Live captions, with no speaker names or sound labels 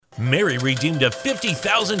Mary redeemed a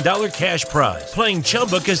 $50,000 cash prize playing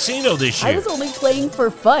Chumba Casino this year. I was only playing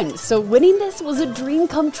for fun, so winning this was a dream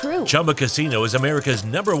come true. Chumba Casino is America's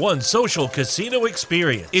 #1 social casino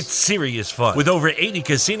experience. It's serious fun. With over 80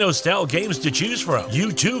 casino-style games to choose from,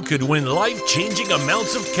 you too could win life-changing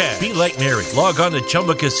amounts of cash. Be like Mary. Log on to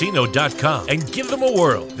ChumbaCasino.com and give them a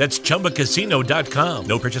whirl. That's ChumbaCasino.com.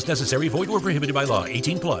 No purchase necessary. Void where prohibited by law.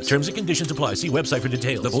 18 plus. Terms and conditions apply. See website for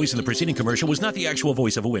details. The voice in the preceding commercial was not the actual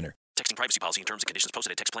voice of a winner. Texting privacy policy and terms and conditions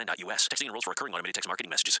posted at textplan.us. Texting enrolls for recurring automated text marketing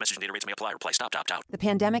messages. Message and data rates may apply. Reply stop to opt out. The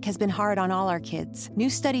pandemic has been hard on all our kids. New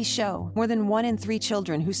studies show more than 1 in 3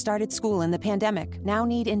 children who started school in the pandemic now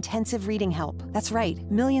need intensive reading help. That's right.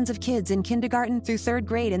 Millions of kids in kindergarten through 3rd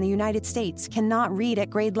grade in the United States cannot read at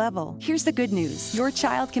grade level. Here's the good news. Your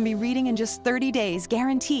child can be reading in just 30 days,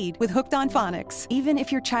 guaranteed, with Hooked on Phonics. Even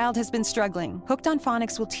if your child has been struggling, Hooked on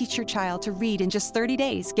Phonics will teach your child to read in just 30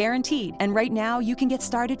 days, guaranteed. And right now, you can get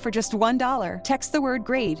started for just $1. Text the word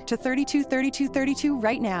GRADE to 323232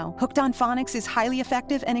 right now. Hooked on Phonics is highly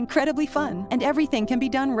effective and incredibly fun, and everything can be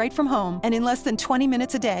done right from home and in less than 20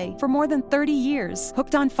 minutes a day. For more than 30 years,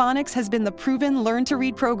 Hooked on Phonics has been the proven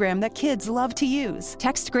learn-to-read program that kids love to use.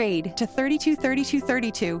 Text GRADE to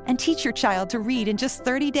 323232 and teach your child to read in just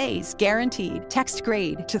 30 days, guaranteed. Text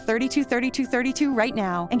GRADE to 323232 right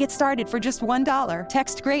now and get started for just $1.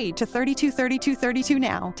 Text GRADE to 323232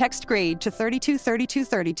 now. Text GRADE to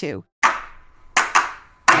 323232.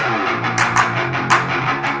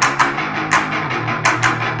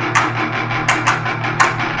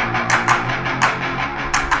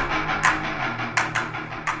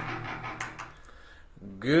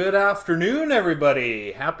 Good afternoon,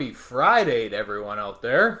 everybody. Happy Friday to everyone out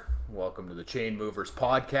there. Welcome to the Chainmovers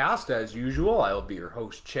podcast. As usual, I will be your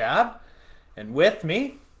host, Chad. And with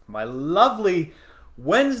me, my lovely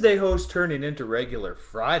Wednesday host turning into regular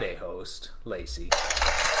Friday host, Lacey.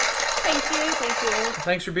 Thank you.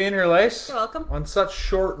 Thanks for being here, Lace. You're welcome. On such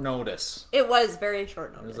short notice. It was very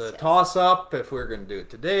short notice. It was a toss-up if we're going to do it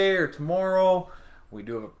today or tomorrow. We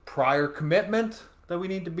do have a prior commitment that we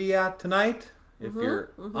need to be at tonight. If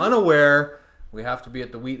you're unaware, we have to be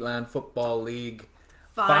at the Wheatland Football League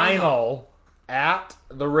final at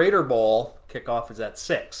the Raider Bowl. Kickoff is at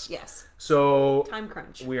 6. Yes. So time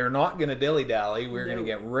crunch. We are not going to dilly-dally. We're going to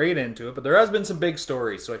get right into it. But there has been some big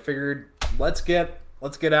stories, so I figured let's get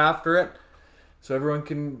after it so everyone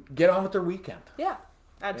can get on with their weekend. Yeah,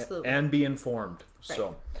 absolutely. And be informed. Right.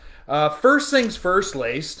 So, first things first,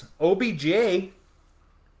 Laced. OBJ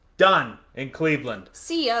done in Cleveland.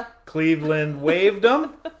 See ya. Cleveland waived him.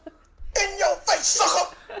 In your face,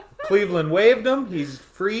 sucker! Cleveland waived him. He's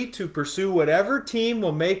free to pursue whatever team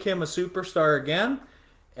will make him a superstar again.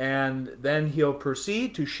 And then he'll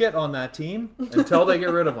proceed to shit on that team until they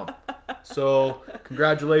get rid of him. So,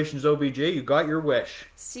 congratulations, OBJ. You got your wish.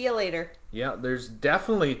 See you later. Yeah, there's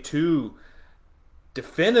definitely 2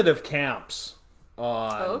 definitive camps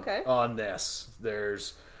on this.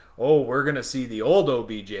 There's, we're going to see the old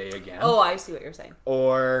OBJ again. Oh, I see what you're saying.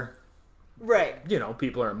 Or, right.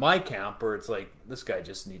 People are in my camp where it's like, this guy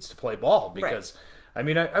just needs to play ball. Because, I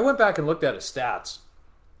mean, I went back and looked at his stats.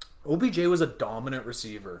 OBJ was a dominant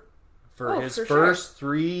receiver for his first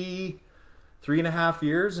 3.5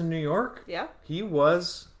 years in New York. Yeah. He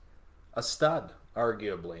was a stud,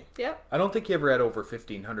 arguably. Yeah. I don't think he ever had over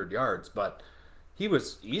 1,500 yards, but he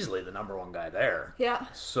was easily the number 1 guy there. Yeah.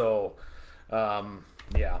 So,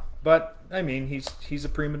 yeah. But, I mean, he's a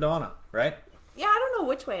prima donna, right? Yeah, I don't know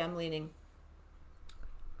which way I'm leaning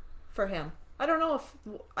for him. I don't know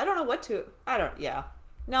what to...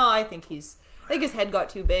 No, I think his head got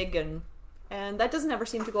too big, and that doesn't ever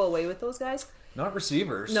seem to go away with those guys. Not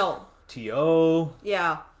receivers. No. T.O.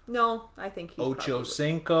 Yeah. No, I think he's Ocho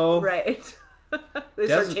Cinco. Right. They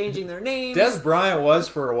start changing their names. Des Bryant was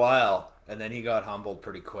for a while, and then he got humbled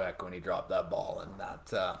pretty quick when he dropped that ball in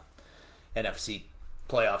that NFC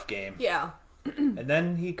playoff game. Yeah. And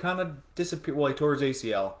then he kind of disappeared. Well, he tore his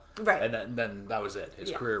ACL. Right. And then that was it.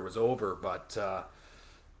 His career was over. But,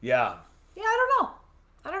 yeah. Yeah, I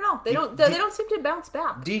don't know. They don't seem to bounce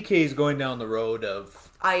back. DK's going down the road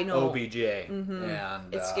of OBJ. Mm-hmm.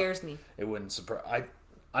 And it scares me. It wouldn't surprise...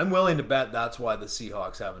 I'm willing to bet that's why the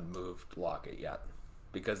Seahawks haven't moved Lockett yet.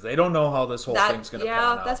 Because they don't know how this whole thing's going to pan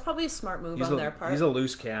out. Yeah, that's probably a smart move on their part. He's a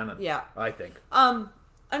loose cannon, yeah. I think.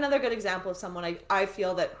 Another good example of someone I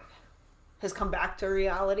feel that has come back to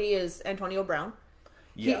reality is Antonio Brown.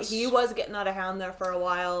 Yes. He was getting out of hand there for a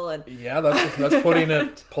while. And yeah, that's putting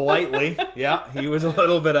it politely. Yeah, he was a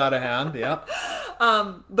little bit out of hand, yeah.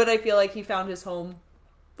 But I feel like he found his home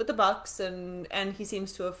with the Bucks, and he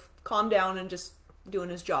seems to have calmed down and just doing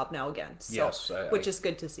his job now again. So, yes, which is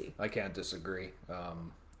good to see. I can't disagree.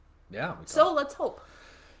 Yeah. So let's hope.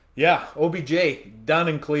 Yeah, OBJ done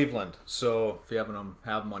in Cleveland. So if you have him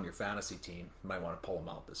on your fantasy team, you might want to pull him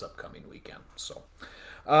out this upcoming weekend. So,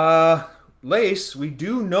 Lace, we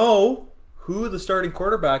do know who the starting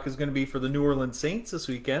quarterback is going to be for the New Orleans Saints this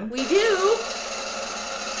weekend. We do.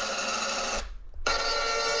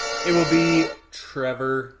 It will be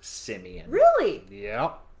Trevor Simeon. Really?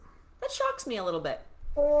 Yeah. That shocks me a little bit.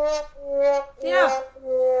 Yeah.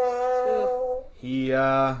 Ooh.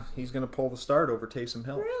 He's going to pull the start over Taysom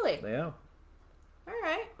Hill. Really? Yeah. All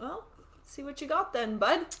right. Well, let's see what you got then,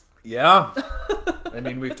 bud. Yeah. I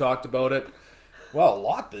mean, we've talked about it, well, a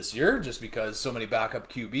lot this year, just because so many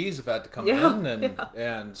backup QBs have had to come in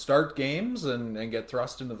and start games and get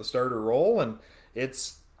thrust into the starter role, and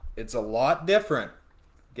it's a lot different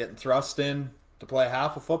getting thrust in to play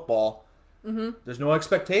half of football. Mm-hmm. There's no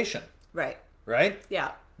expectation. Right. Right?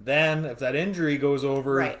 Yeah. Then if that injury goes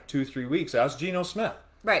over 2-3 weeks, ask Geno Smith.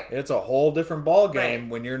 Right. It's a whole different ball game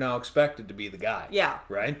when you're now expected to be the guy. Yeah.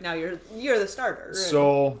 Right? Now you're the starter.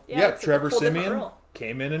 So Trevor like Simeon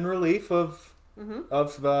came in relief of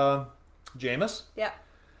Jameis. Yeah.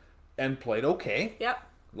 And played okay. Yeah.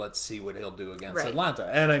 Let's see what he'll do against Atlanta.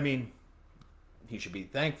 And I mean, he should be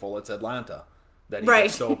thankful it's Atlanta that he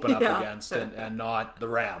gets to open up against and not the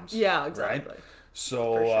Rams. Yeah, exactly. Right?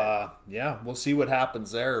 So, we'll see what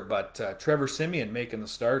happens there. But Trevor Simeon making the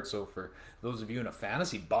start. So for those of you in a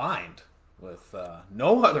fantasy bind with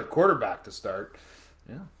no other quarterback to start,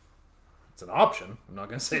 it's an option. I'm not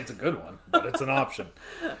going to say it's a good one, but it's an option.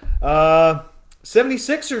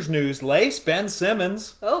 76ers news, Lace, Ben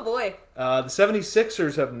Simmons. Oh, boy. The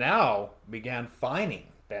 76ers have now began fining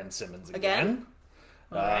Ben Simmons again.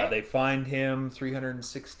 Right. They fined him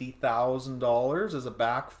 $360,000 as a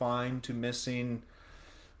back fine to missing,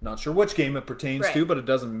 not sure which game it pertains to, but it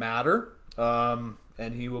doesn't matter. And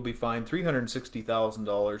he will be fined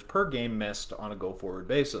 $360,000 per game missed on a go-forward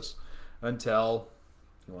basis until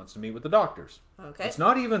he wants to meet with the doctors. Okay. It's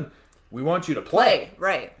not even, we want you to play.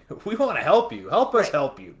 Right. We want to help you. Help us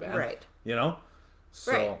help you, Ben. Right. You know?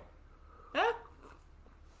 So, Yeah.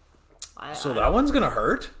 So that one's going to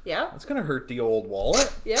hurt. Yeah. That's going to hurt the old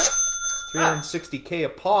wallet. Yeah. $360K a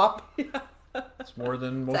pop. It's more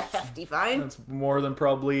than most. It's a hefty fine. That's more than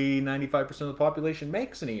probably 95% of the population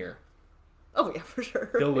makes in a year. Oh yeah, for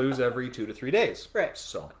sure. He'll lose every 2 to 3 days. Right.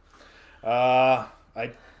 So,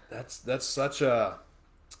 that's such a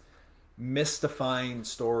mystifying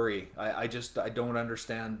story. I don't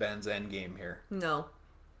understand Ben's end game here. No.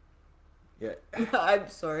 Yeah. I'm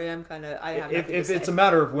sorry. I have if it's a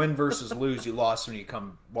matter of win versus lose, you lost when you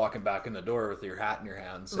come walking back in the door with your hat in your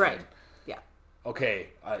hands. Right. Yeah. Okay,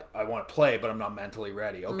 I want to play, but I'm not mentally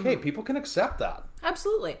ready. Okay, people can accept that.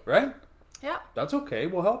 Absolutely. Right? Yeah. That's okay.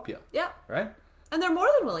 We'll help you. Yeah. Right? And they're more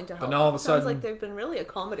than willing to help. But now all of a sudden, sounds like they've been really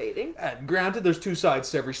accommodating. And granted, there's two sides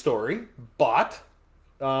to every story, but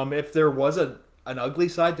if there was an ugly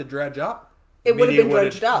side to dredge up, it would have been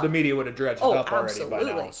dredged up. The media would have dredged it up already by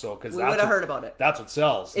now. So because we would have heard about it. That's what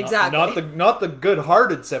sells. Exactly. Not the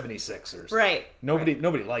good-hearted 76ers. Right.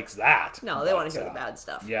 Nobody likes that. No, they want to hear the bad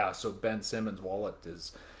stuff. Yeah. So Ben Simmons' wallet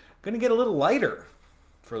is going to get a little lighter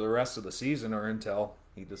for the rest of the season, or until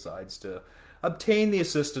he decides to obtain the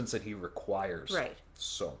assistance that he requires. Right.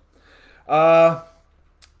 So,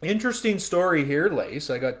 interesting story here, Lace.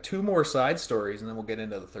 I got two more side stories, and then we'll get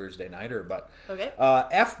into the Thursday nighter. But okay.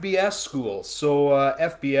 FBS schools. So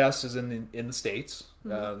FBS is in the States.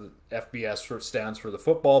 FBS stands for the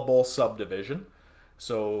Football Bowl Subdivision.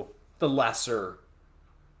 So the lesser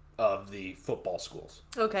of the football schools.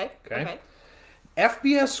 Okay.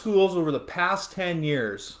 FBS schools over the past 10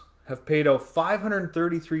 years have paid out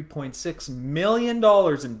 $533.6 million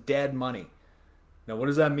in dead money. Now, what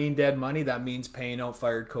does that mean, dead money? That means paying out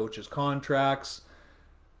fired coaches' contracts.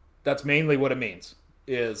 That's mainly what it means,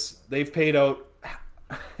 is they've paid out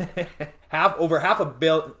over half a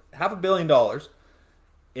billion dollars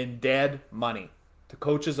in dead money to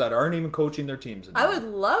coaches that aren't even coaching their teams anymore. I would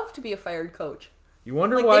love to be a fired coach. You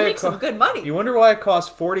wonder why they make some good money. You wonder why it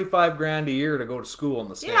costs $45,000 a year to go to school in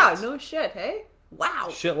the States. Yeah, no shit, hey? Wow.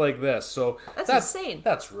 Shit like this. So that's insane.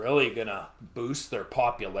 That's really gonna boost their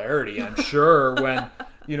popularity, I'm sure, when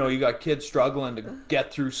you got kids struggling to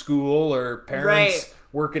get through school, or parents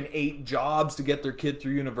working 8 jobs to get their kid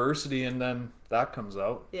through university, and then that comes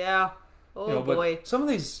out. Yeah. Oh boy. But some of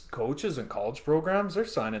these coaches in college programs, they're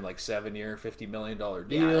signing like 7-year, $50 million deals.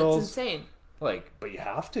 Yeah, that's insane. But you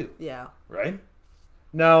have to. Yeah. Right?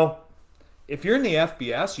 Now, if you're in the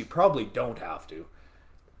FBS, you probably don't have to,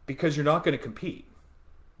 because you're not going to compete.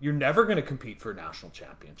 You're never going to compete for a national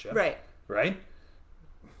championship. Right. Right?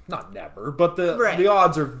 Not never, but the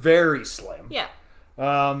odds are very slim. Yeah.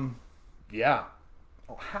 yeah,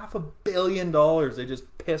 $500 million they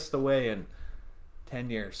just pissed away in 10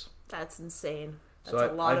 years. That's insane. That's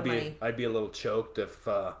So a lot of money. I'd be a little choked if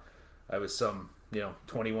I was some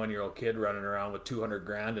 21-year-old kid running around with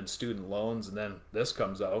 $200,000 in student loans, and then this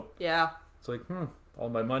comes out. Yeah. It's like, all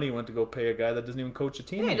my money went to go pay a guy that doesn't even coach a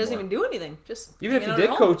team Yeah, he anymore. doesn't even do anything. Just Even if he hanging out did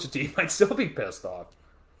at home. coach a team, I'd still be pissed off.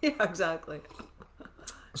 Yeah, exactly.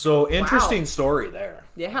 So interesting story there.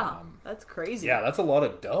 Yeah, that's crazy. Yeah, that's a lot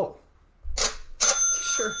of dough.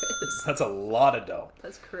 Sure is. That's a lot of dough.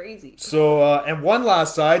 That's crazy. So, and one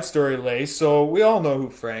last side story, Lay. So we all know who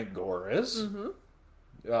Frank Gore is. Mm-hmm.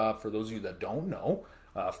 For those of you that don't know,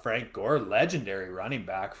 Frank Gore, legendary running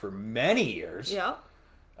back for many years. Yeah.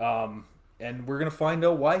 And we're going to find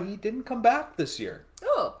out why he didn't come back this year.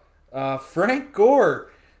 Oh. Frank Gore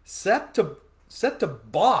set to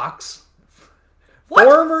box What?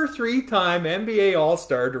 former 3-time NBA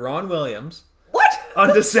All-Star Deron Williams What?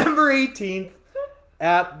 on December 18th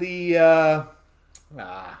at the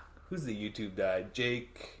who's the YouTube guy?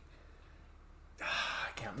 Jake. I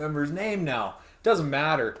can't remember his name now. Doesn't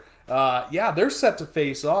matter. Yeah, they're set to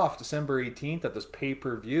face off December 18th at this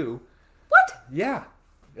pay-per-view. What? Yeah.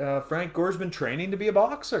 Frank Gore's been training to be a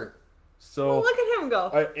boxer. So Look at him go.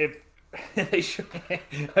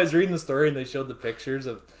 I was reading the story and they showed the pictures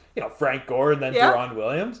of Frank Gore and then Yeah. Deron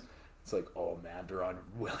Williams. It's like, oh man, Deron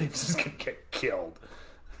Williams is gonna get killed.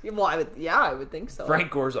 Well, I would think so. Frank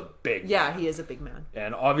Gore's a big man, he is a big man.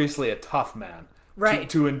 and obviously a tough man. Right.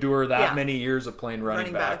 To endure that Yeah. many years of playing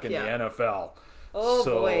running back in yeah. the NFL. Oh,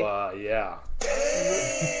 so, boy. Yeah.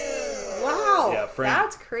 Wow. Yeah,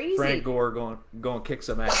 That's crazy. Frank Gore going kick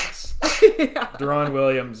some ass. Yeah. Deron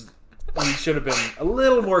Williams, he should have been a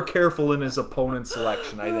little more careful in his opponent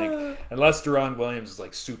selection, I think. Unless Deron Williams is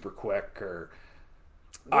like super quick or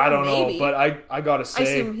I don't maybe. know, but I gotta say, I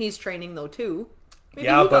assume he's training though too. Maybe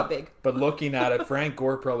yeah, he got big. but looking at it, Frank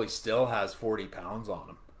Gore probably still has 40 pounds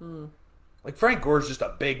on him. Like Frank Gore's just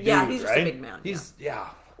a big dude, Yeah, he's right? just a big man. He's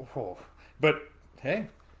Oh. But hey,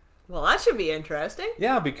 Well, that should be interesting.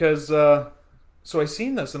 yeah, because so I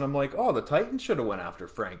seen this and I'm like, oh, the Titans should have went after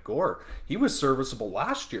Frank Gore. He was serviceable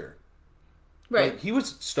last year. Right. Like, he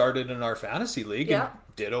was started in our fantasy league Yeah.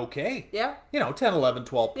 and did okay. Yeah. 10, 11,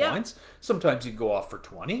 12 Yeah. points. Sometimes he'd go off for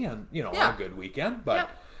 20 and, on Yeah. a good weekend. But,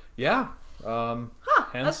 yeah. Huh,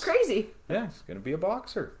 hence, that's crazy. Yeah, he's going to be a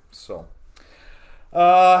boxer. So,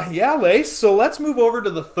 yeah, Lace. So let's move over to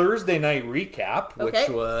the Thursday night recap, which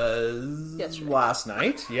Okay. was Yesterday. last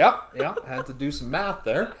night. Yep. Had to do some math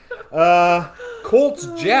there. Colts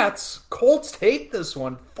Jets. Colts take this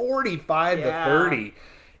one 45 to 30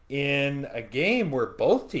 in a game where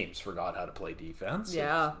both teams forgot how to play defense.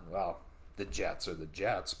 Yeah. Well, the Jets are the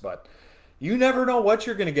Jets, but you never know what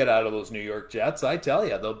you're going to get out of those New York Jets. I tell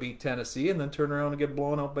you, they'll beat Tennessee and then turn around and get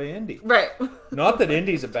blown out by Indy. Right. Not that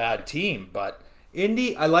Indy's a bad team, but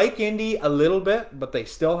I like Indy a little bit, but they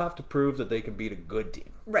still have to prove that they can beat a good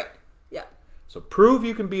team. Right. Yeah. So prove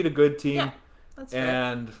you can beat a good team, Yeah. That's fair.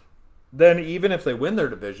 and then even if they win their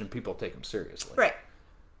division, people take them seriously. Right.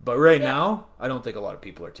 But right now, I don't think a lot of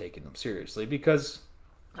people are taking them seriously because,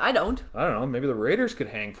 I don't. I don't know, maybe the Raiders could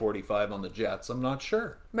hang 45 on the Jets. I'm not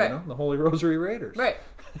sure. Right. The Holy Rosary Raiders. Right.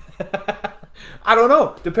 I don't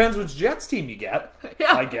know. Depends which Jets team you get,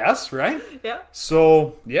 Yeah. I guess, right? Yeah.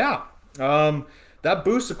 So, yeah. That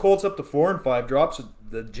boosts the Colts up to 4-5, drops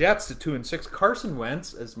the Jets to 2-6. Carson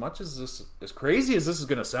Wentz, as crazy as this is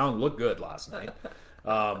going to sound, looked good last night.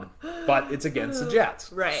 But it's against the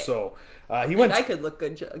Jets. Right. So, he went... I could look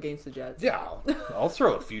good against the Jets. Yeah, I'll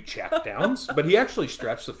throw a few check downs. But he actually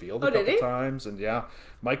stretched the field a did couple he? times. And yeah,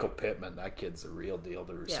 Michael Pittman, that kid's the real deal,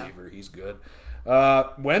 the receiver. Yeah. He's good.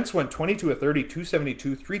 Wentz went 22 of 30,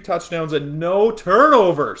 272, 3 touchdowns, and no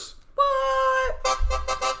turnovers. What?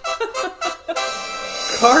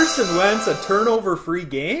 Carson Wentz, a turnover-free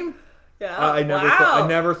game? Yeah. I Wow.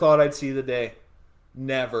 never thought I'd see the day.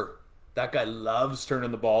 Never. That guy loves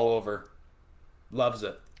turning the ball over. Loves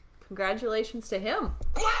it. Congratulations to him.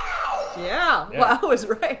 Wow! Yeah. Yeah. Wow is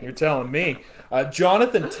right. You're telling me.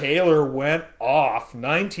 Jonathan Taylor went off.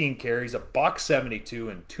 19 carries, $172,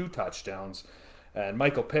 and 2 touchdowns. And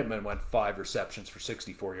Michael Pittman went 5 receptions for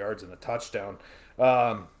 64 yards and a touchdown.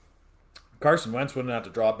 Carson Wentz wouldn't have to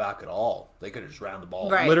draw back at all. They could have just ran the ball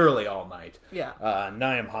literally all night. Yeah.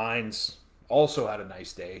 Nyheim Hines also had a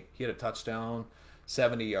nice day. He had a touchdown,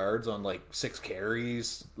 70 yards on like 6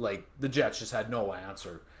 carries. Like, the Jets just had no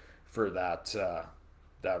answer for that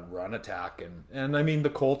run attack. And I mean, the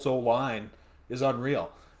Colts O-line is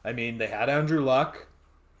unreal. I mean, they had Andrew Luck.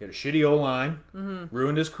 He had a shitty O-line.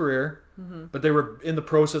 Ruined his career. But they were in the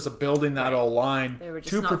process of building that O-line They were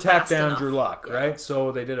just to not protect fast Andrew enough. Luck, Yeah. right?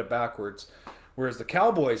 So they did it backwards. Whereas the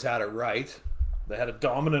Cowboys had it right. They had a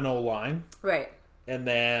dominant O-line. Right. And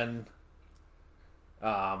then,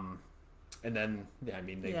 yeah, I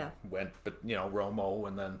mean, they went, but, Romo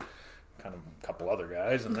and then kind of a couple other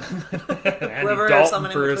guys, and then Andy Whoever, Dalton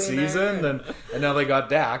someone in for a between there. season, and now they got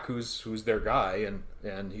Dak, who's their guy,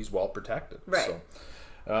 and he's well protected. Right.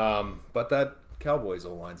 So, but that Cowboys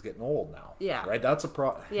O-line's getting old now. Yeah. Right? That's a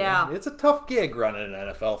problem. Yeah. It's a tough gig running an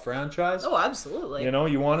NFL franchise. Oh, absolutely.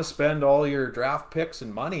 You want to spend all your draft picks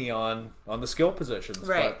and money on the skill positions.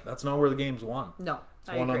 Right. But that's not where the game's won. No. It's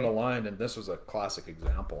one on the line, and this was a classic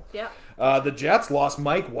example. Yeah. The Jets lost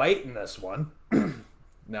Mike White in this one.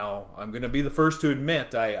 Now, I'm going to be the first to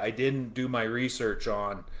admit I didn't do my research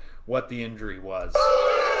on what the injury was.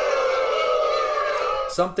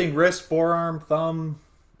 Something wrist, forearm, thumb.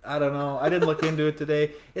 I don't know. I didn't look into it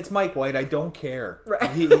today. It's Mike White. I don't care.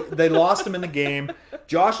 Right. They lost him in the game.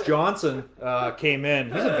 Josh Johnson came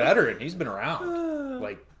in. He's a veteran. He's been around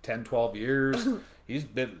like 10, 12 years.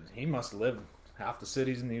 He must have lived half the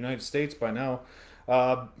cities in the United States by now.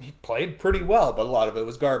 He played pretty well, but a lot of it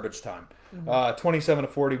was garbage time. 27 of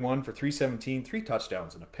 41 for 317, 3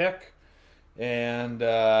 touchdowns and a pick. And,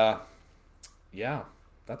 yeah,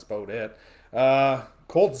 that's about it.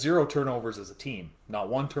 Colts 0 turnovers as a team. Not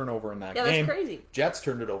one turnover in that game. Yeah, that's crazy. Jets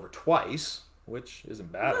turned it over twice, which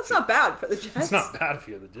isn't bad. Well, that's not bad for the Jets. It's not bad if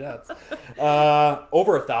you're the Jets.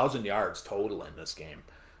 Over 1,000 yards total in this game.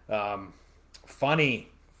 Funny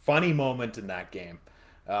moment in that game.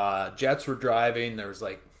 Jets were driving. There was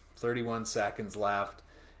like 31 seconds left.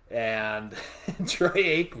 And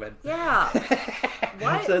Troy Aikman. Yeah.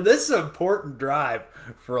 What? So this is an important drive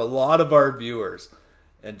for a lot of our viewers.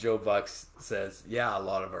 And Joe Bucks says, yeah, a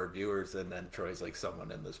lot of our viewers. And then Troy's like,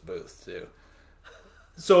 someone in this booth too.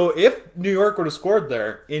 So if New York would have scored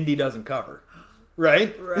there, Indy doesn't cover.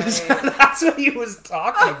 Right? That's what he was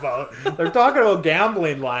talking about. They're talking about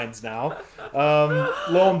gambling lines now.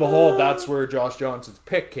 Lo and behold, that's where Josh Johnson's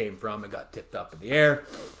pick came from. It got tipped up in the air.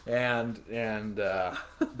 And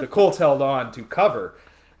the Colts held on to cover.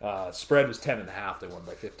 Spread was 10.5. They won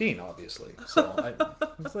by 15, obviously. So I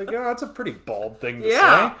was like, yeah, that's a pretty bold thing to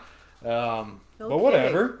say. But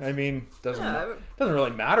whatever. I mean, doesn't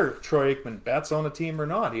really matter if Troy Aikman bets on a team or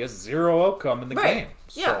not. He has 0 outcome in the game.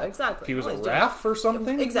 So yeah, exactly. If he was Well, a he's ref or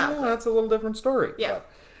something, Exactly. yeah, that's a little different story. Yeah.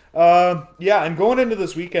 But, yeah, and going into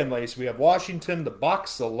this weekend, Lace, we have Washington, the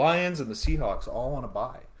Bucks, the Lions, and the Seahawks all on a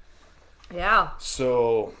bye. Yeah.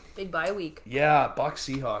 So Big bye week. yeah, Bucks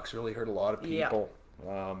Seahawks really hurt a lot of Yeah. people.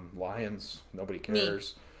 Lions, nobody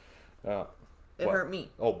cares. It What? hurt me.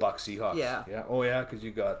 Oh, Bucks Seahawks. Yeah. Yeah. Oh, yeah, because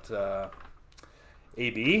you got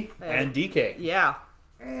AB and DK. Yeah.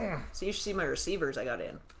 So you should see my receivers I got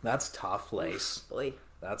in. That's tough, Lace. Boy.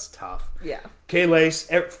 That's tough. Yeah. Okay, Lace,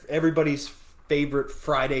 everybody's favorite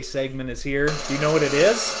Friday segment is here. Do you know what it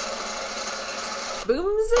is?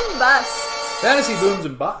 Booms and busts. Fantasy Booms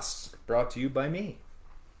and Busts, brought to you by me.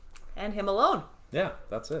 And him alone. Yeah,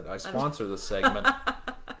 that's it. I sponsor this segment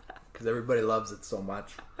because everybody loves it so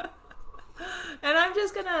much. And I'm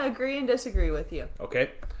just going to agree and disagree with you.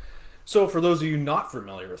 Okay. So for those of you not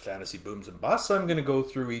familiar with Fantasy Booms and Busts, I'm going to go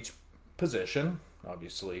through each position,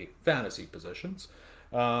 obviously fantasy positions,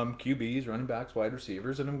 QBs, running backs, wide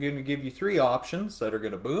receivers, and I'm going to give you 3 options that are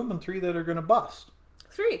going to boom and 3 that are going to bust.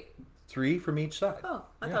 3. 3 from each side. Oh,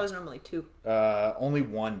 I thought it was normally 2. Only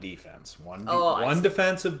 1 defense. One I see.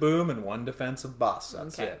 defensive boom and 1 defensive bust.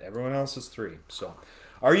 That's Okay. it. Everyone else is 3. So,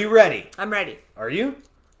 are you ready? I'm ready. Are you?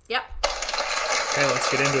 Yep. Okay,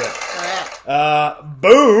 let's get into it. All right.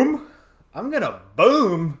 Boom. I'm going to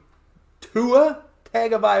boom Tua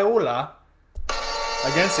Tagovailoa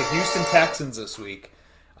against the Houston Texans this week.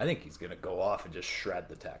 I think he's going to go off and just shred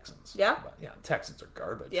the Texans. Yeah? But, yeah, Texans are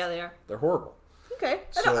garbage. Yeah, they are. They're horrible. Okay.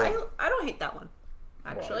 I don't hate that one,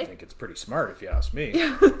 Well, actually. I think it's pretty smart if you ask me.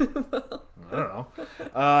 I don't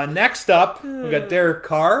know. Next up, we got Derek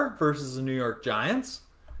Carr versus the New York Giants.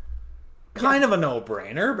 Kind of a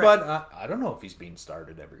no-brainer, but I don't know if he's being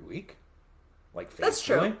started every week. Like, That's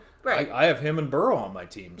true. faithfully. Right. I have him and Burrow on my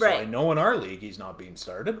team, so I Right. know in our league he's not being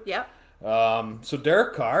started. Yep. So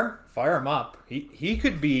Derek Carr, fire him up. He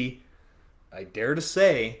could be, I dare to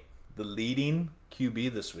say, the leading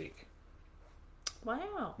QB this week.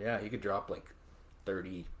 Wow. Yeah, he could drop like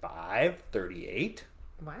 35, 38.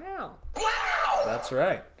 Wow. That's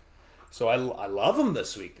right. So I love him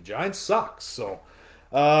this week. The Giants suck. So,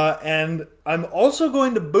 and I'm also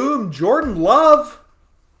going to boom Jordan Love.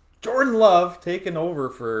 Jordan Love taking over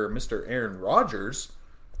for Mr. Aaron Rodgers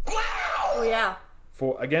Oh, yeah.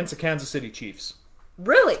 against the Kansas City Chiefs.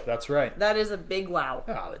 Really? That's right. That is a big wow.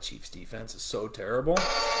 The Chiefs defense is so terrible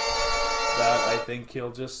that I think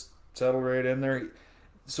he'll just settle right in there.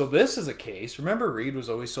 So this is a case. Remember, Reed was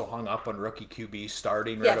always so hung up on rookie QB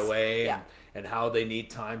starting right away and how they need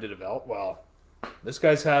time to develop. Well, this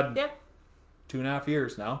guy's had 2.5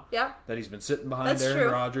 years now that he's been sitting behind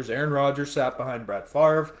Aaron Rodgers. Aaron Rodgers sat behind Brett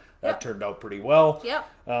Favre. That turned out pretty well. Yeah.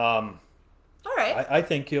 All right. I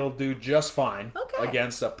think he'll do just fine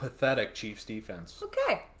against a pathetic Chiefs defense.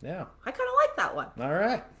 Okay. Yeah. I kind of like that one. All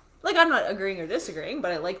right. Like, I'm not agreeing or disagreeing,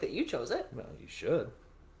 but I like that you chose it. Well, you should.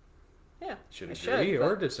 Yeah. Should agree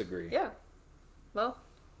or disagree. Yeah. Well.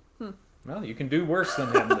 Well, you can do worse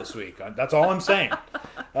than him this week. That's all I'm saying.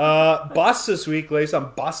 Bust this week, Lace.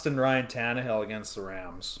 I'm busting Ryan Tannehill against the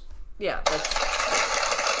Rams. Yeah.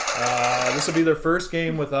 This will be their first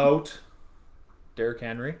game without Derrick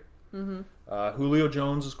Henry. Mm-hmm. Julio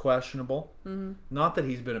Jones is questionable. Mm-hmm. Not that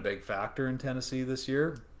he's been a big factor in Tennessee this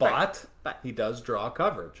year, but he does draw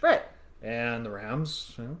coverage. Right. And the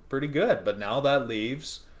Rams, pretty good. But now that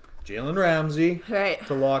leaves Jalen Ramsey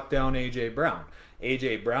to lock down A.J. Brown.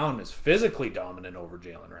 A.J. Brown is physically dominant over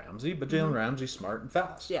Jalen Ramsey, but Jalen Ramsey's smart and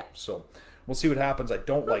fast. Yeah. So we'll see what happens. I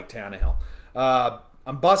don't like Tannehill.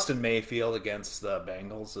 I'm busting Mayfield against the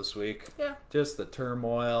Bengals this week. Yeah. Just the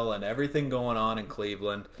turmoil and everything going on in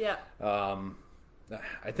Cleveland. Yeah.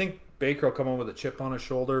 I think Baker will come in with a chip on his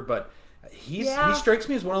shoulder, but he strikes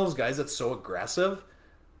me as one of those guys that's so aggressive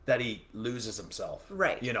that he loses himself.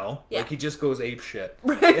 Right. You know? Yeah. Like he just goes ape shit.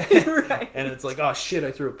 Right. And it's like, oh shit,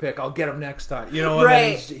 I threw a pick. I'll get him next time. You know? And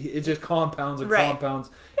then it just compounds and compounds.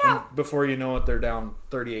 Yeah. And before you know it, they're down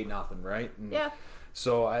 38-0, right? And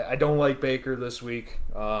so I don't like Baker this week.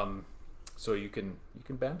 So you can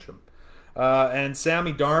bench him. And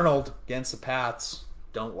Sammy Darnold against the Pats.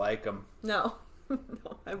 Don't like him. No.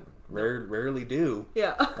 Rarely do.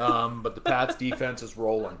 Yeah. But the Pats defense is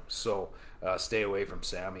rolling, so stay away from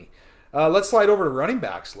Sammy. Let's slide over to running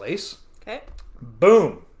backs, Lace. Okay.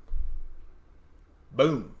 Boom.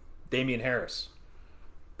 Damian Harris.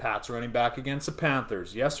 Pats running back against the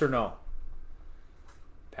Panthers. Yes or no?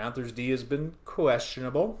 Panthers D has been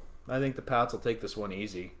questionable. I think the Pats will take this one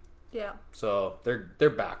easy. Yeah. So their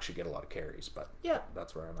back should get a lot of carries, but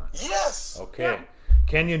that's where I'm at. Yes. Okay. Yeah.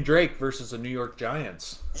 Kenyon Drake versus the New York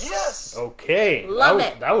Giants. Yes. Okay. Love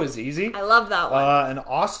it. That was easy. I love that one. And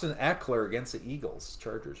Austin Eckler against the Eagles.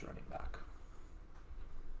 Chargers running back.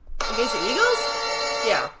 Against the Eagles?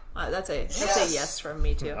 Yeah. That's a yes from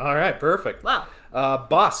me too. All right. Perfect. Wow.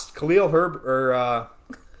 Bust. Khalil Herbert. Or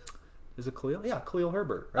is it Khalil? Yeah, Khalil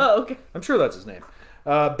Herbert. Right? Oh, okay. I'm sure that's his name.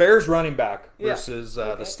 Bears running back versus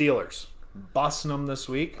the Steelers. Busting them this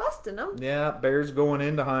week. Busting them? Yeah. Bears going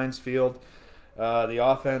into Heinz Field. The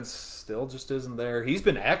offense still just isn't there. He's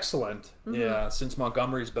been excellent, since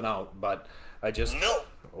Montgomery's been out, but I just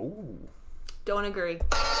don't agree.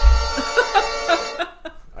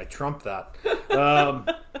 I trump that.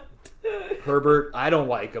 Herbert, I don't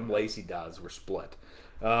like him. Lacey does. We're split.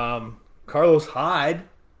 Carlos Hyde.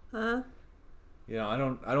 I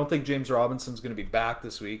don't think James Robinson's going to be back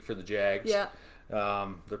this week for the Jags. Yeah.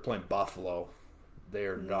 They're playing Buffalo. They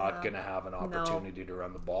are not going to have an opportunity to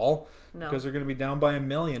run the ball because they're going to be down by $1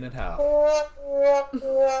 million at half.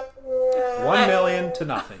 1 million to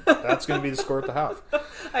nothing. That's going to be the score at the half.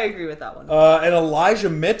 I agree with that one. And Elijah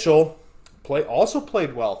Mitchell also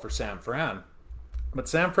played well for San Fran, but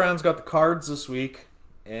San Fran's got the Cards this week,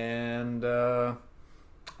 and I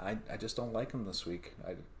just don't like him this week.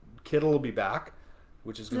 Kittle will be back,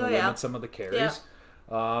 which is going to limit some of the carries.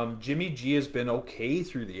 Yeah. Jimmy G has been okay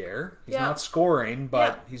through the air. He's not scoring,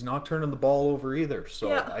 but he's not turning the ball over either.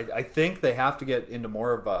 So I think they have to get into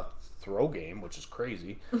more of a throw game, which is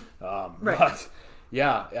crazy. But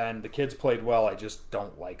and the kids played well. I just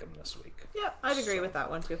don't like them this week. Yeah, I'd agree with that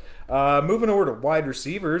one too. Moving over to wide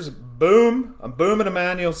receivers. Boom. I'm booming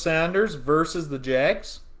Emmanuel Sanders versus the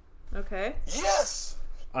Jags. Okay. Yes.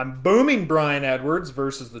 I'm booming Bryan Edwards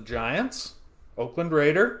versus the Giants. Oakland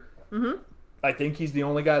Raider. Mm-hmm. I think he's the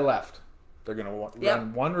only guy left. They're going to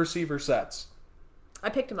run one receiver sets. I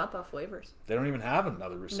picked him up off waivers. They don't even have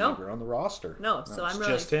another receiver on the roster. No, so I'm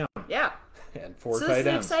really... just him. Yeah. And 4 so tight this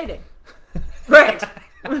ends. is exciting. Right.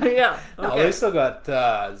 Yeah. Okay. No, they still got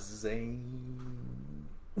Zane.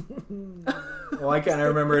 Well, I can't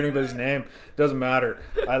remember anybody's name. Doesn't matter.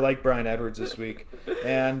 I like Bryan Edwards this week.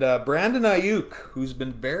 And Brandon Ayuk, who's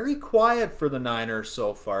been very quiet for the Niners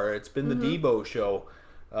so far. It's been the Debo show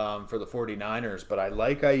for the 49ers. But I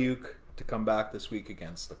like Ayuk to come back this week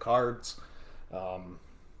against the Cards.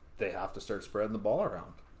 They have to start spreading the ball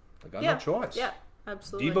around. They got no choice. Yeah,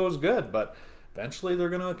 absolutely. Debo's good, but eventually they're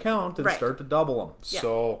going to account and start to double them. Yeah.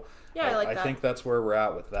 So Yeah, I like that. I think that's where we're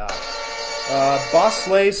at with that. Bus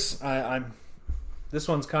Lace, I'm. This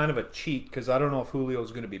one's kind of a cheat because I don't know if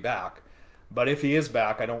Julio's going to be back. But if he is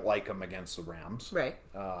back, I don't like him against the Rams. Right.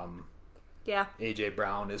 Yeah. A.J.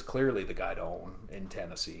 Brown is clearly the guy to own in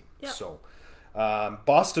Tennessee. Yep. So,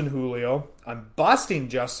 Boston Julio. I'm busting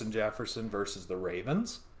Justin Jefferson versus the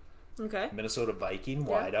Ravens. Okay. Minnesota Viking,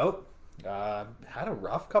 wide out. Had a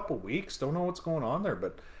rough couple weeks. Don't know what's going on there,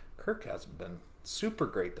 but Kirk hasn't been super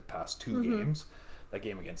great the past two games. That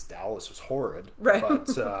game against Dallas was horrid. Right.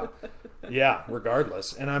 But, yeah,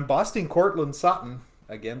 regardless. And I'm busting Cortland Sutton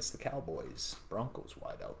against the Cowboys. Broncos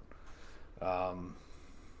wide out.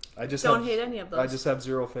 I just don't hate any of those. I just have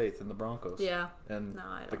zero faith in the Broncos. Yeah. And No,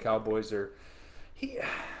 I don't. the Cowboys are...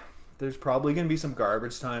 There's probably going to be some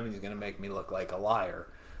garbage time, and he's going to make me look like a liar.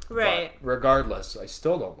 Right. But regardless, I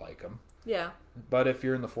still don't like him. Yeah. But if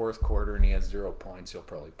you're in the fourth quarter and he has 0 points, he'll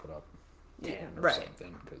probably put up 10 or right.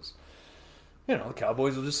 something. Because, the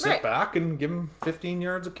Cowboys will just sit back and give him 15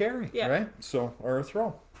 yards of carry. Yeah. Right? So, or a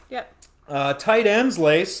throw. Yep. Tight ends,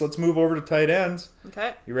 Lace. Let's move over to tight ends.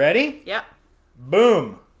 Okay. You ready? Yep.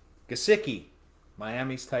 Boom. Gesicki.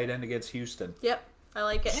 Miami's tight end against Houston. Yep. I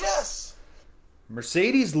like it. Yes!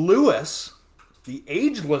 Mercedes Lewis, the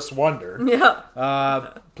ageless wonder.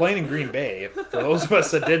 Yeah. Playing in Green Bay, for those of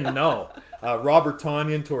us that didn't know. Robert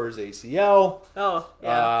Tonyan tore his ACL. Oh,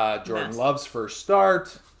 yeah. Jordan Mess. Love's first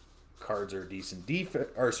start. Cards are a decent defense.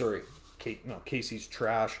 Or, sorry, Casey's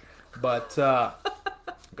trash. But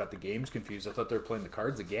got the games confused. I thought they were playing the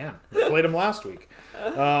Cards again. They played them last week.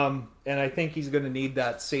 And I think he's going to need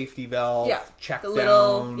that safety valve, check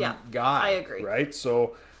down guy. I agree. Right?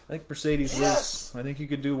 So I think Mercedes Lewis, I think you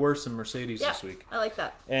could do worse than Mercedes this week. I like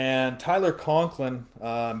that. And Tyler Conklin,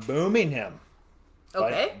 booming him.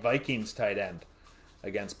 Okay. Vikings tight end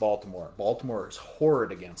against Baltimore. Baltimore is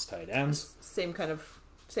horrid against tight ends. Same kind of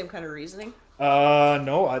reasoning.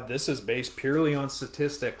 No, this is based purely on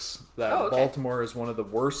statistics that Oh, okay. Baltimore is one of the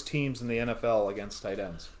worst teams in the NFL against tight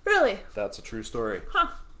ends. Really? That's a true story. Huh.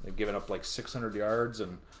 They've given up like 600 yards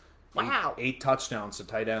and Wow. eight touchdowns to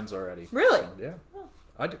tight ends already. Really? So, yeah.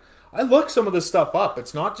 I look some of this stuff up.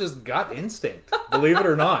 It's not just gut instinct, believe it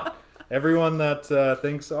or not. Everyone that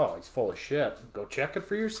thinks, oh, he's full of shit, go check it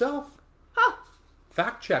for yourself. Huh.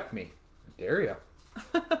 Fact check me. I dare you.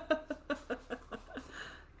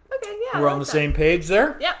 Okay, yeah. We're on the same page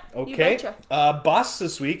there? Yep. You Okay. betcha. Bus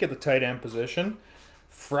this week at the tight end position.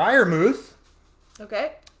 Fryermuth,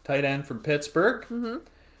 Okay. tight end from Pittsburgh. Mm-hmm.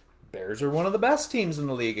 Bears are one of the best teams in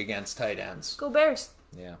the league against tight ends. Go Bears.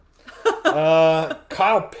 Yeah.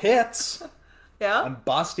 Kyle Pitts. Yeah. I'm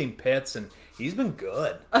busting Pitts, and he's been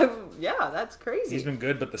good. Yeah, that's crazy. He's been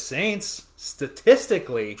good, but the Saints,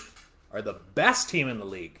 statistically, are the best team in the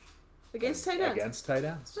league. Against tight ends. Against tight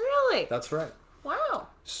ends. Really? That's right. Wow.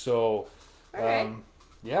 So, All right.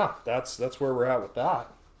 yeah, that's where we're at with that.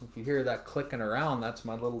 If you hear that clicking around, that's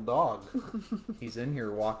my little dog. He's in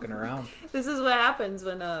here walking around. This is what happens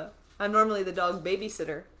when I'm normally the dog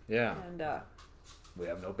babysitter. Yeah. And We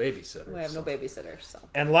have no babysitter. we have no babysitter, so.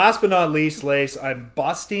 And last but not least, Lace, I'm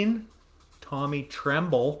busting Tommy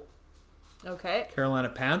Tremble, Okay. Carolina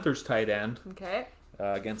Panthers tight end, Okay.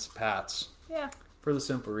 against the Pats. Yeah. For the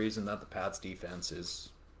simple reason that the Pats defense is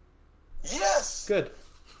Yes! good.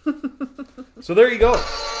 So there you go.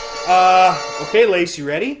 Okay, Lace, you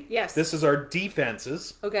ready? Yes. This is our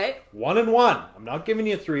defenses. Okay. 1 and 1. I'm not giving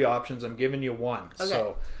you 3 options. I'm giving you 1. Okay.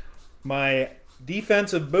 So my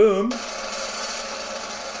defensive boom.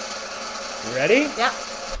 You ready? Yeah.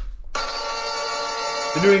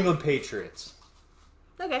 The New England Patriots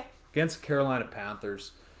Okay. against the Carolina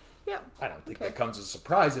Panthers. Yeah. I don't think Okay. that comes as a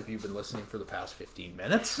surprise if you've been listening for the past 15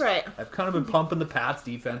 minutes. Right. I've kind of been pumping the Pats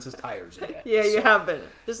defense's tires a bit. Yeah, you So- have been.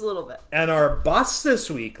 Just a little bit. And our bust this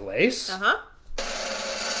week, Lace, Uh-huh.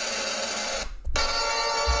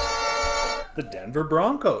 the Denver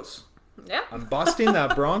Broncos. Yeah. I'm busting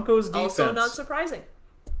that Broncos defense. Also not surprising.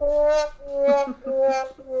 They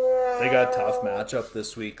got a tough matchup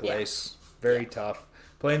this week, Yeah. Lace. Very tough.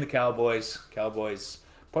 Playing the Cowboys. Cowboys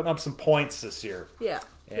putting up some points this year. Yeah.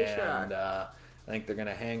 They sure And are. I think they're going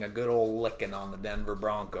to hang a good old licking on the Denver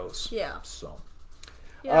Broncos. Yeah. So,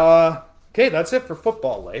 Yeah. okay, that's it for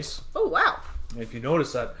football, Lace. Oh, wow. If you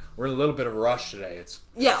notice that we're in a little bit of a rush today, it's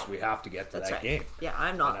Yeah. because we have to get to That's that right. game. Yeah, I'm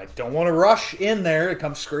And not. I don't want to rush in there to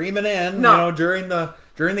come screaming in, No. during the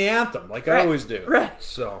anthem, like I Right. always do. Right.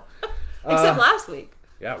 So, Except last week.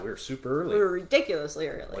 yeah, we were super early, We were ridiculously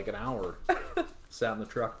early. like an hour. Sat in the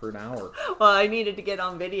truck for an hour. Well, I needed to get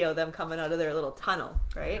on video them coming out of their little tunnel,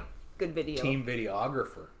 right? Good video. Team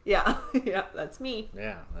videographer. Yeah. Yeah, that's me.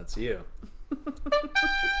 Yeah, that's you.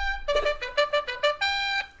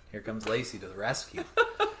 Here comes Lacey to the rescue.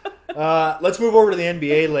 Let's move over to the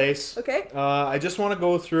NBA, Lace. Okay. I just want to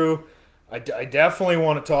go through. I definitely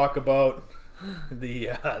want to talk about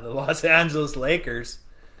the Los Angeles Lakers.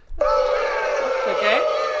 Okay.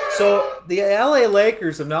 So the LA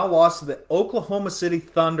Lakers have now lost to the Oklahoma City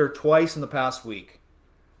Thunder twice in the past week.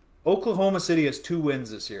 Oklahoma City has 2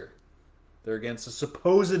 wins this year. They're against the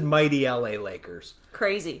supposed mighty LA Lakers.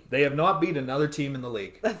 Crazy. They have not beat another team in the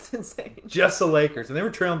league. That's insane. Just the Lakers. And they were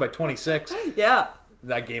trailing by 26. Yeah.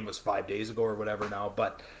 That game was 5 days ago or whatever now.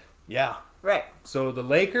 But, yeah. Right. So the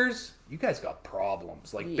Lakers, you guys got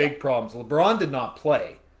problems. Like, Yeah. big problems. LeBron did not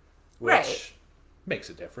play. Which Right. makes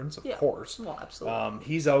a difference, of Yeah. course. Well, absolutely.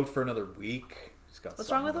 He's out for another week. He's got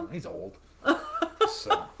What's wrong with him? He's old.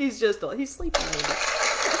 So... He's sleeping maybe.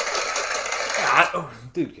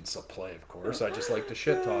 Dude can still play, of course. I just like to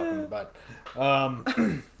shit talk him. But,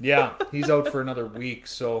 yeah, he's out for another week.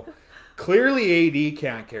 So, clearly AD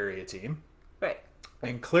can't carry a team. Right.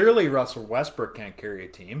 And clearly Russell Westbrook can't carry a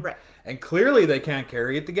team. Right. And clearly they can't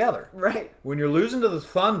carry it together. Right. When you're losing to the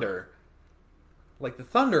Thunder, like the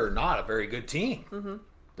Thunder are not a very good team. Mm-hmm.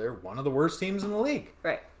 They're one of the worst teams in the league.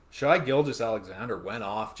 Right. Shai Gilgeous-Alexander went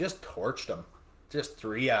off, just torched them. Just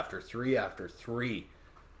 3 after 3 after 3.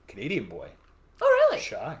 Canadian boy. Oh, really?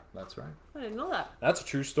 Shai, that's right. I didn't know that. That's a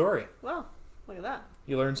true story. Wow. Look at that.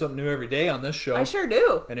 You learn something new every day on this show. I sure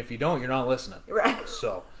do. And if you don't, you're not listening. Right.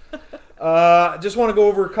 So, just want to go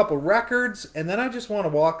over a couple records, and then I just want to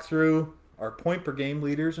walk through our point per game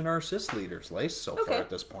leaders and our assist leaders, Lace, so far at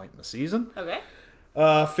this point in the season. Okay.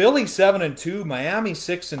 Philly 7-2, Miami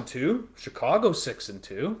 6-2, Chicago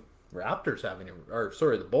 6-2. Raptors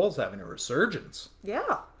the Bulls having a resurgence.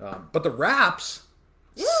 Yeah. But the Raps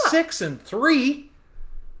 6-3.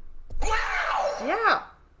 Yeah.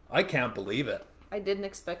 I can't believe it. I didn't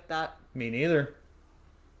expect that. Me neither.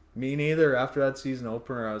 Me neither. After that season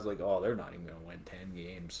opener, I was like, oh, they're not even going to win 10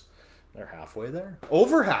 games. They're halfway there.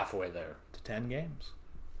 Over halfway there to 10 games.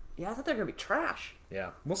 Yeah, I thought they were going to be trash. Yeah,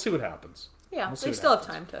 we'll see what happens. Yeah, We'll see they what still have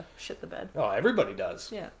happens. time to shit the bed. Oh, everybody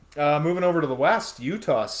does. Yeah. Moving over to the West,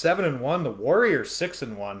 Utah 7-1, the Warriors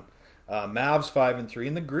 6-1, Mavs 5-3,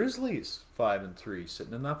 and the Grizzlies 5-3,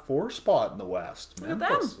 sitting in that 4 spot in the West. Look at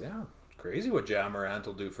Memphis, them. yeah, crazy what Ja Morant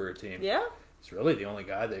will do for a team. Yeah. He's really the only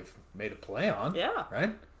guy they've made a play on. Yeah.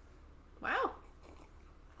 Right? Wow.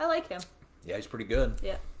 I like him. Yeah, he's pretty good.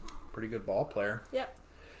 Yeah. Pretty good ball player. Yeah.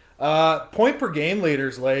 Point per game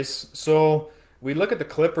leaders, Lace. So we look at the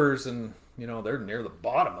Clippers, and they're near the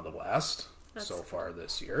bottom of the West so far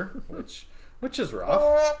this year, which is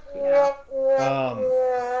rough. Yeah.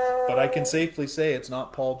 But I can safely say it's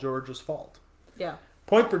not Paul George's fault. Yeah.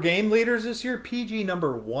 Point per game leaders this year, PG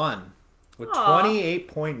number 1 with Aw.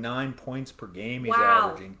 28.9 points per game he's Wow.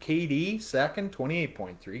 averaging. KD second,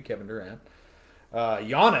 28.3. Kevin Durant.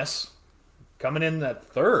 Giannis coming in at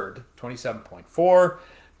third, 27.4.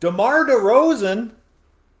 DeMar DeRozan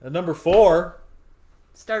at number 4,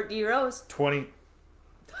 Start D Rose. 20.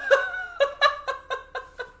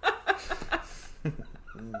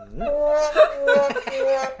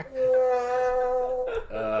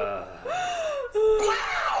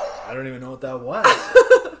 I don't even know what that was.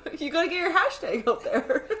 You gotta get your hashtag out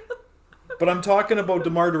there. But I'm talking about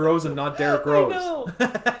DeMar DeRozan, not Derrick Rose. I know.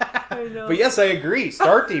 I know. But yes, I agree.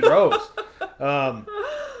 Start D Rose.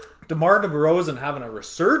 DeMar DeRozan having a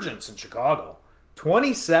resurgence in Chicago.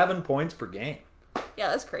 27 points per game. Yeah,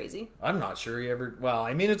 that's crazy. I'm not sure he ever... Well,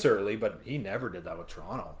 I mean, it's early, but he never did that with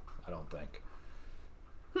Toronto, I don't think.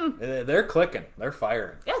 They're clicking. They're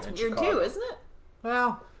firing. Yeah, it's in weird Chicago. too, isn't it?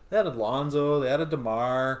 Well, they had Alonzo, they had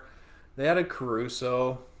DeMar, they had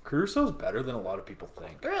Caruso. Caruso's better than a lot of people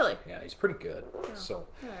think. Really? Yeah, he's pretty good. So,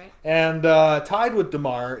 All right. and tied with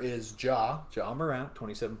DeMar is Ja Morant,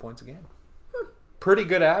 27 points a game. Pretty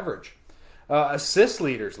good average. Assist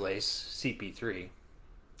leaders, Lace, CP3,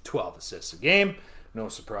 12 assists a game. No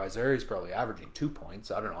surprise there. He's probably averaging 2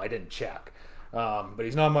 points. I don't know. I didn't check. But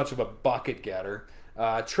he's not much of a bucket getter.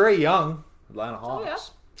 Trae Young, Atlanta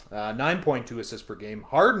Hawks, 9.2 assists per game.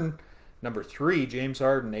 Harden, number 3. James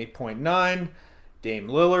Harden, 8.9. Dame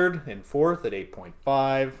Lillard in 4th at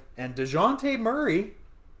 8.5. And DeJounte Murray,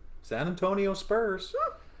 San Antonio Spurs,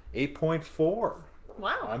 8.4.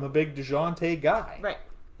 Wow. I'm a big DeJounte guy. Right.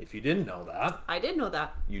 If you didn't know that, I did know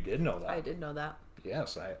that. you did know that. I did know that.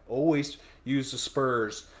 Yes, I always use the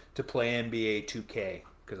Spurs to play NBA 2K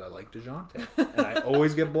because I like DeJounte. And I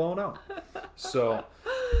always get blown out. So,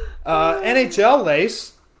 NHL,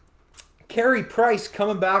 Lace. Carey Price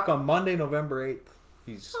coming back on Monday, November 8th.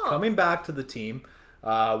 He's coming back to the team.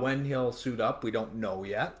 When he'll suit up, we don't know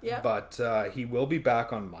yet. Yeah. But he will be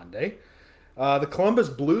back on Monday. The Columbus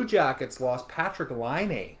Blue Jackets lost Patrick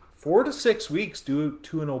Laine 4 to 6 weeks due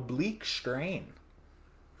to an oblique strain.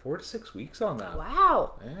 4 to 6 weeks on that.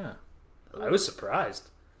 Wow. Yeah. I was surprised.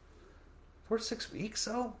 4 to 6 weeks,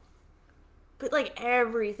 though? But like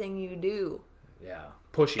everything you do, Yeah.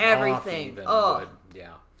 Pushing everything. off even Oh. would,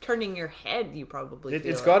 yeah. Turning your head, you probably feel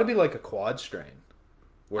It's it. got to be like a quad strain.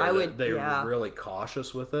 Where I would- they're yeah. really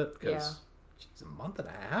cautious with it. Because, geez, a month and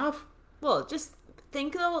a half? Well, just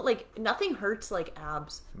think though, like nothing hurts like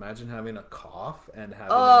abs. Imagine having a cough and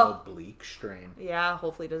having an oblique strain. Yeah,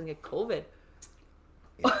 hopefully he doesn't get COVID.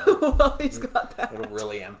 Yeah. Well, he's got that. It'll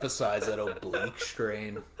really emphasize that oblique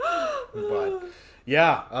strain. But,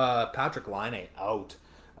 yeah, Patrick Laine out.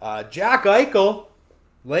 Jack Eichel,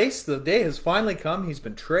 Lace, the day has finally come. He's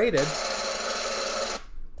been traded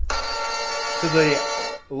to the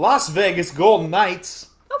Las Vegas Golden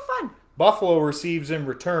Knights. Oh, fun. Buffalo receives in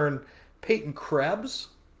return Peyton Krebs,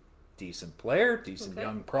 decent player, decent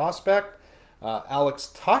young prospect.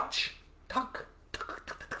 Alex Tuch.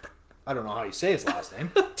 I don't know how you say his last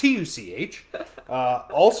name. Tuch.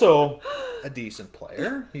 Also a decent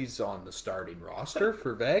player. He's on the starting roster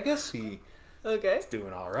for Vegas. He's Okay.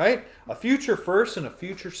 doing all right. A future first and a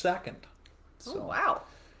future second. So Oh, wow.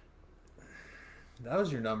 that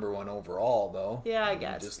was your number one overall, though. Yeah, I You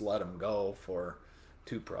guess. just let him go for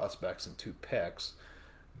 2 prospects and 2 picks.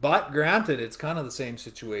 But granted, it's kind of the same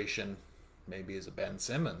situation maybe as a Ben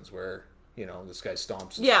Simmons where, this guy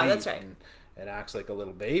stomps his Yeah, feet that's right. and acts like a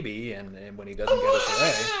little baby, and when he doesn't get his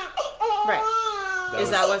way... Right.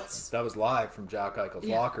 That was live from Jack Eichel's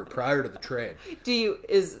locker prior to the trade.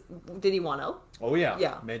 Did he want out? Oh, yeah.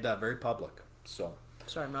 Yeah. Made that very public. So...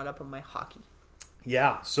 Sorry, I'm not up on my hockey.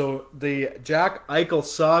 Yeah, so the Jack Eichel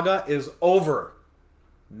saga is over.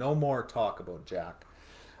 No more talk about Jack.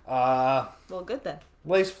 Well, good then.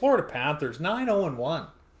 Lace Florida Panthers 9-0-1.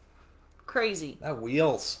 Crazy. That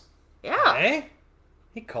wheels. Yeah. Eh?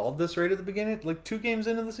 He called this right at the beginning, like 2 games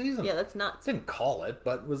into the season. Yeah, that's nuts. Didn't call it,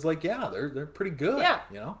 but was like, yeah, they're pretty good. Yeah.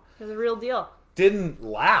 It's a real deal. Didn't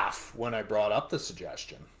laugh when I brought up the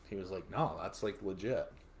suggestion. He was like, no, that's like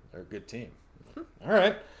legit. They're a good team. All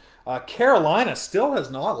right. Carolina still has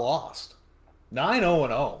not lost.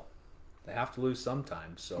 9-0-0. They have to lose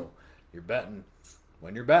sometimes, so you're betting.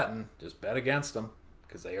 When you're betting, just bet against them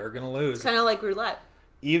because they are going to lose. It's kind of like roulette.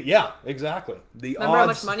 Yeah, exactly. The Remember how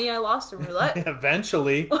odds much money I lost in roulette?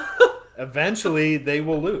 eventually they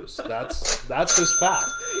will lose. That's just fact.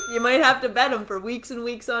 You might have to bet them for weeks and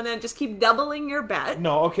weeks on end. Just keep doubling your bet.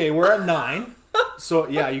 No, okay, we're at 9. So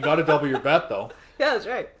yeah, you got to double your bet though. Yeah, that's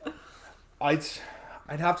right.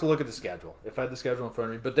 I'd have to look at the schedule if I had the schedule in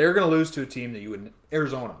front of me. But they're going to lose to a team that you would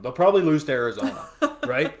Arizona. They'll probably lose to Arizona,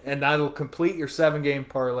 right? And that'll complete your 7-game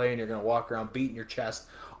parlay, and you're going to walk around beating your chest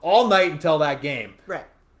all night until that game. Right.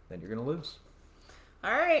 Then you're going to lose.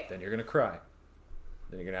 All right. Then you're going to cry.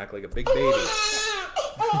 Then you're going to act like a big baby.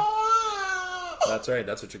 That's right.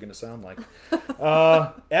 That's what you're going to sound like.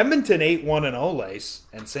 Edmonton 8-1-0, Lace,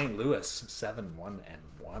 and St. Louis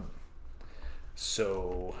 7-1-1.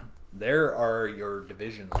 So there are your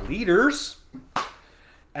division leaders.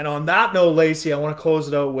 And on that note, Lacey, I want to close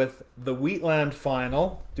it out with the Wheatland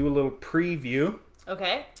final. Do a little preview.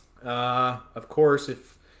 Okay. Of course,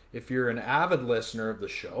 if you're an avid listener of the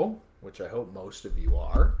show, which I hope most of you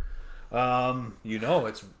are,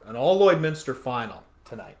 it's an all Lloydminster final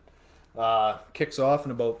tonight. Kicks off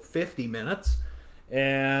in about 50 minutes.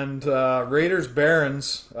 And Raiders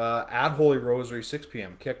Barons at Holy Rosary, 6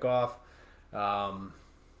 p.m. kickoff.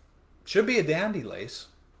 Should be a dandy, Lace.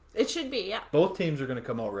 It should be, yeah. Both teams are going to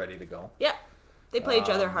come out ready to go. Yeah. They play each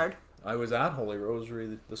other hard. I was at Holy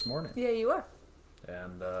Rosary this morning. Yeah, you are.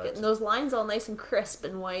 And Getting those lines all nice and crisp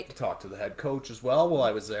and white. talked to the head coach as well while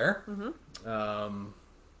I was there. Mm-hmm.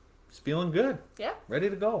 He's feeling good. Yeah. Ready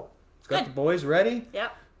to go. He's got Good. the boys ready. Yeah.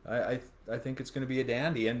 I think it's going to be a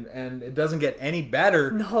dandy. And it doesn't get any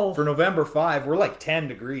better No. for November 5. We're like 10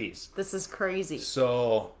 degrees. This is crazy.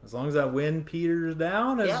 So as long as that wind peters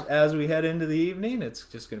down Yeah. as we head into the evening, it's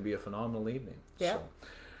just going to be a phenomenal evening. Yeah. So,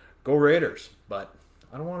 go Raiders. But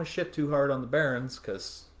I don't want to shit too hard on the Barons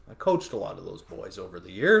because I coached a lot of those boys over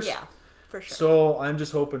the years. Yeah, for sure. So I'm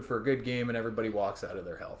just hoping for a good game and everybody walks out of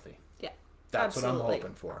there healthy. Yeah. That's absolutely. what I'm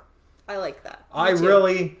hoping for. I like that. I Me too.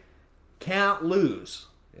 really can't lose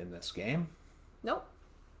in this game Nope.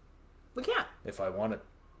 We can't. if I want to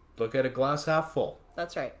look at a glass half full.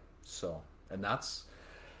 That's right. So, and that's...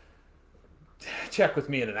 Check with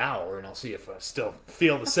me in an hour and I'll see if I still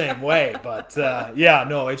feel the same way. But,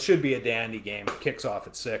 it should be a dandy game. It kicks off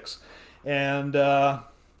at 6. And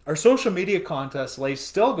our social media contest is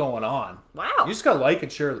still going on. Wow. You just got to like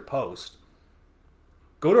and share the post.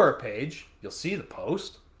 Go to our page. You'll see the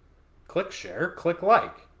post. Click share. Click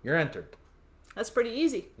like. you're entered. That's pretty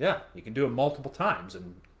easy. Yeah, you can do it multiple times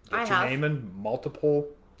and I get your have. name in multiple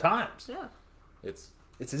times. Yeah. It's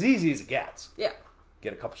as easy as it gets. Yeah.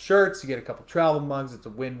 Get a couple shirts, you get a couple travel mugs. It's a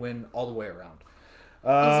win-win all the way around.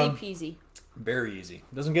 Easy peasy. Very easy.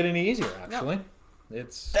 Doesn't get any easier, actually. No.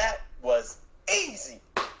 That was easy.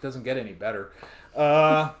 Doesn't get any better.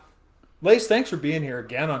 Lace, thanks for being here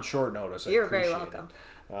again on short notice. You're very welcome.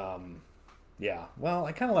 Yeah, well,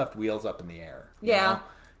 I kind of left wheels up in the air. Yeah. know?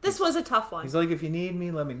 This was a tough one. He's like, if you need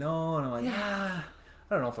me, let me know. And I'm like, I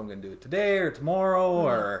don't know if I'm going to do it today or tomorrow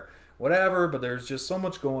or whatever, but there's just so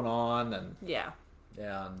much going on. And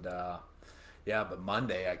but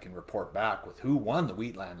Monday I can report back with who won the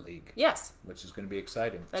Wheatland League. Yes. Which is going to be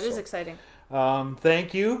exciting. That is exciting.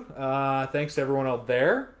 Thank you. Thanks to everyone out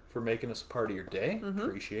there for making us a part of your day. Mm-hmm.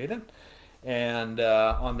 Appreciate it. And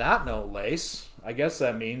on that note, Lace, I guess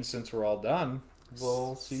that means since we're all done,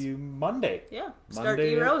 we'll see you Monday. Yeah. Start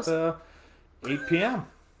Monday D-Rose. at 8 p.m.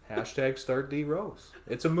 Hashtag Start D-Rose.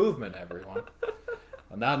 It's a movement, everyone.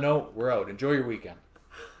 On that note, we're out. Enjoy your weekend.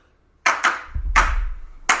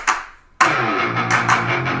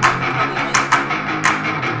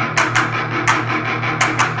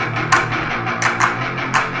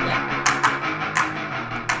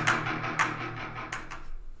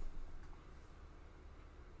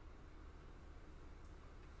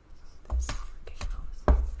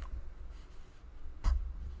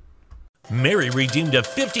 Mary redeemed a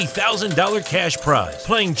 $50,000 cash prize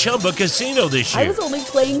playing Chumba Casino this year. I was only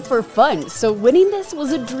playing for fun, so winning this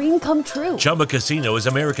was a dream come true. Chumba Casino is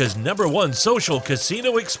America's #1 social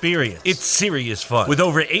casino experience. It's serious fun. With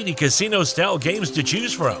over 80 casino-style games to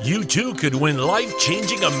choose from, you too could win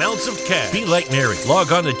life-changing amounts of cash. Be like Mary.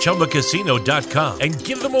 Log on to ChumbaCasino.com and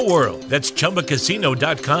give them a whirl. That's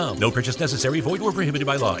ChumbaCasino.com. No purchase necessary. Void where prohibited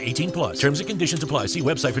by law. 18+. Terms and conditions apply. See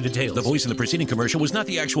website for details. The voice in the preceding commercial was not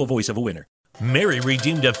the actual voice of a winner. Mary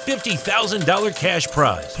redeemed a $50,000 cash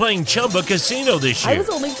prize playing Chumba Casino this year. I was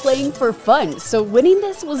only playing for fun, so winning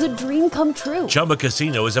this was a dream come true. Chumba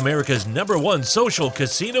Casino is America's #1 social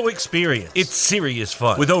casino experience. It's serious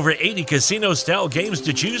fun. With over 80 casino-style games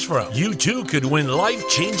to choose from, you too could win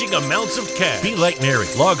life-changing amounts of cash. Be like Mary.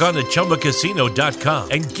 Log on to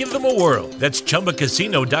ChumbaCasino.com and give them a whirl. That's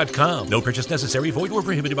ChumbaCasino.com. No purchase necessary. Void where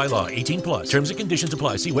prohibited by law. 18+. Terms and conditions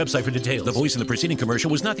apply. See website for details. The voice in the preceding commercial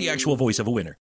was not the actual voice of a winner.